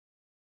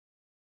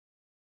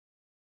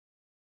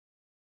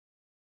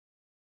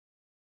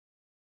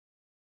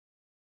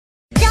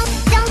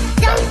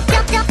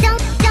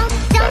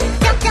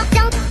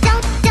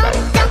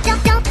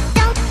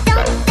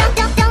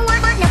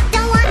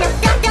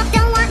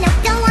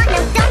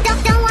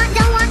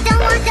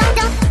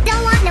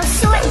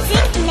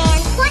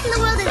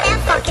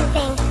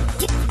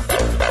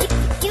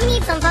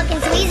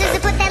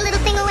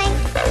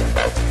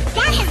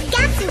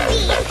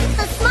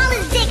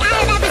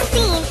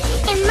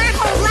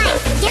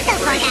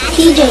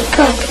DJ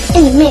Cook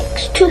in the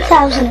mix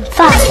 2005.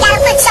 You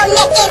gotta put your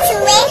neck into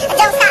it.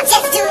 Don't stop,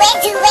 just do it,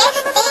 do it.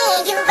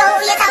 Then you roll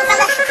your tongue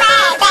from the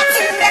crab back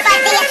to the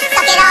front. Then you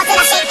suck it all till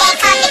I shake that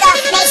cock, nigga.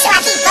 Make sure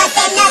I keep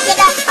busting up,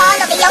 nigga. All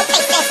over your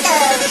face, that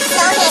stuff.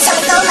 So here, show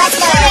me so much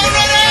love.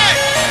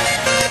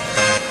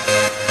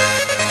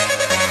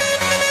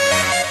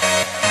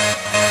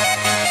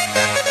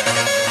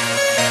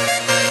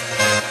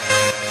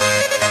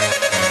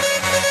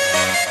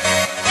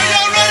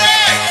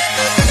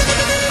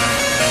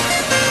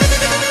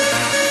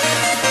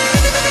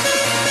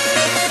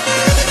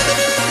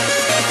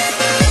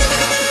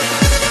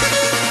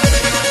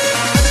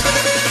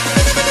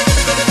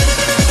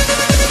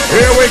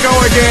 Here we go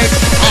again.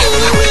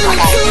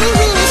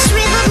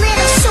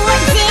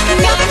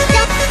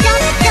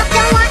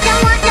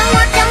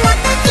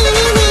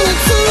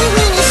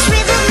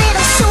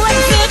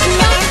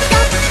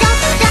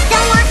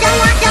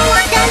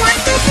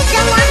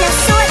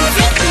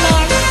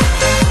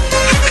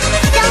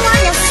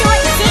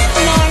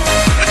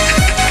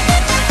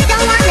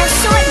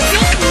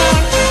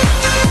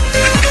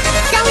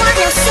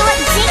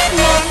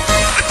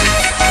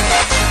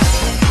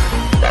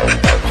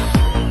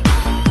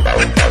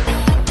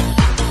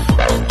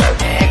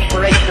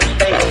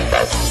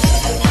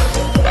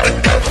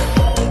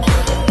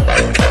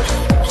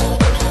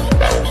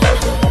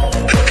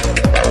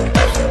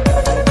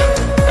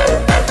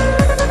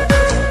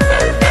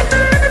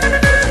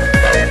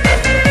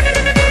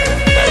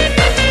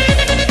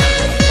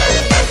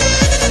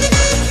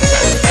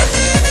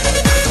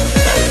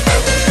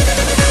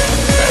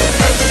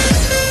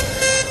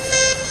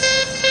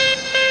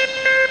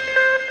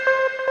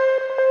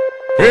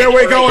 Here we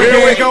go again.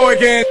 Here we go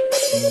again.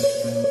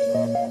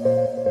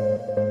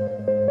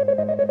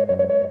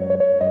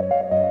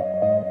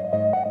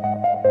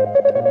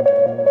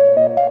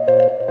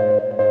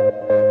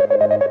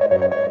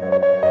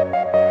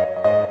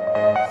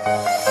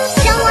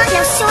 Don't want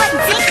no short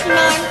dick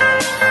man.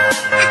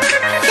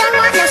 Don't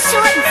want no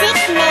short dick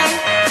man.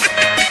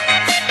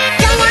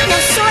 Don't want no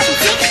short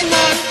dick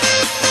man.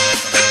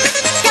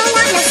 Don't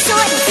want no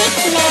short dick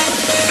man.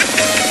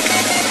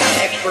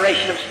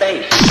 Exploration of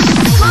space.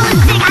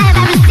 Smallest dick I have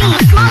ever seen.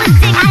 Smallest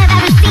dick I have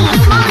ever seen.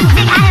 Smallest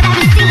dick I have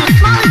ever seen.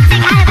 Smallest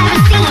dick I have ever seen. Smallest dick I have ever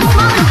seen. Smallest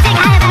dick I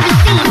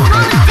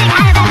have ever seen. Smallest dick I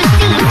have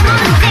ever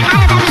seen. Smallest dick I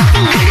have ever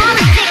seen. Do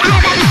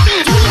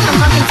you need some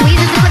fucking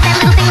tweezers to put that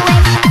little thing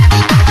away? Do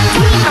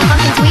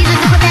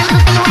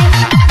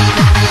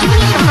you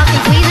need some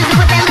fucking tweezers to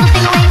put that little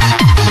thing away? Do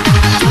you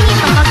need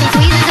some fucking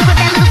tweezers to put that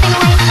little thing away?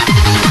 Do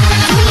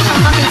you need some fucking tweezers to put that little thing away? Do you need some fucking tweezers to put that little thing away? Do you need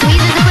some fucking tweezers to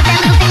put that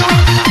little thing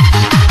away? Do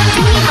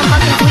you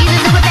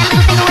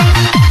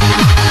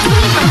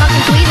need some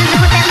fucking tweezers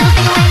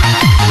to put that little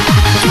thing away?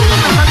 Do you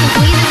need some fucking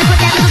tweezers to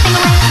put that little thing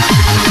away?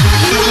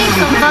 You need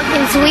some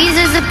fucking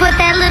tweezers to put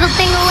that little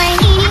thing away.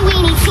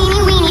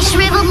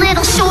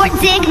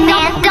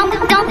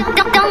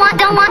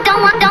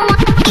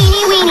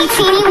 Teeny weeny,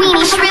 teeny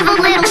weeny, shriveled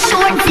little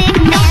short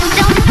dick man.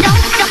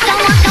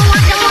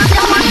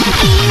 Don't want.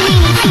 Teeny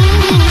weeny, teeny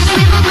weeny,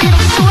 shriveled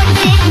little short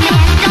dick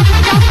man. Don't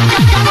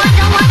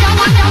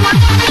want.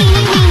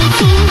 Teeny weeny,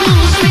 teeny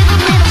weeny, shriveled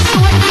little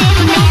short dick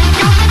man. Don't want.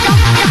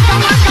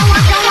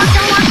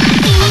 Teeny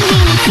weeny,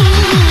 teeny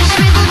weeny,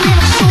 shriveled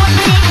little short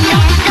dick man.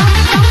 Don't want.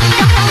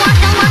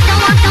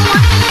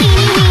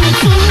 Teeny weeny,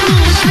 teeny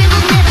weeny,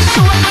 shriveled little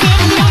short dick man.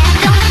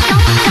 Don't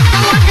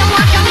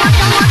want.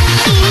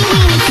 Teeny weeny,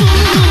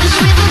 teeny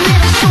weeny, shriveled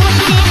little short dick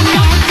man. Don't want. Teeny weeny, teeny weeny, shriveled little short dick man.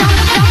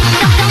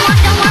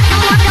 Don't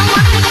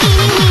want.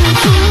 Teeny weeny,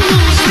 teeny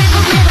weeny,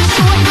 shriveled little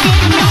short dick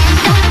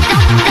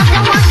man.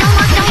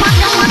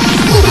 DJ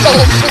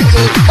Sweegy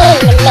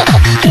in the mix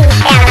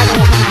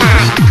 2005.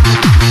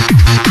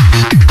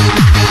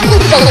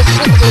 DJ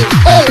Sweegy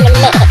in the mix 2005. DJ Sweegy in the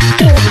mix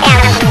 2005.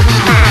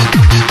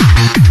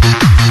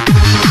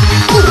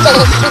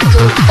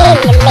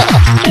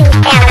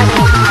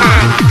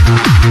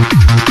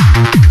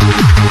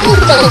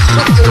 DJ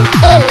Sweegy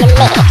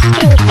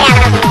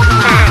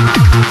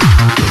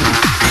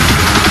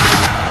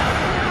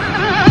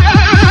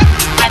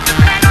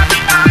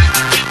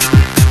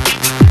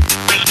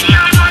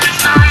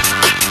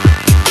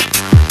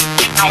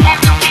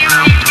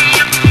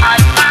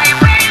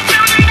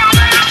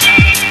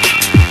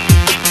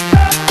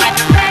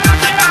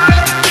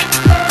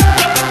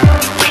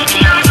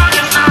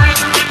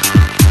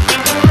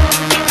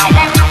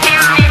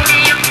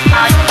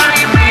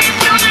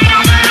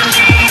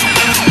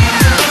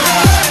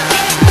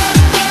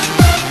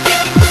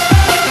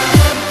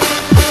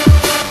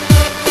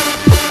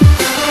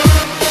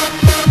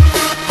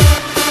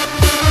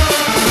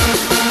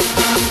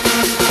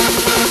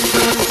the mix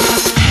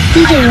 2005.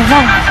 DJ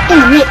Revive in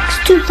the mix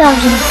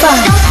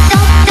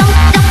 2005.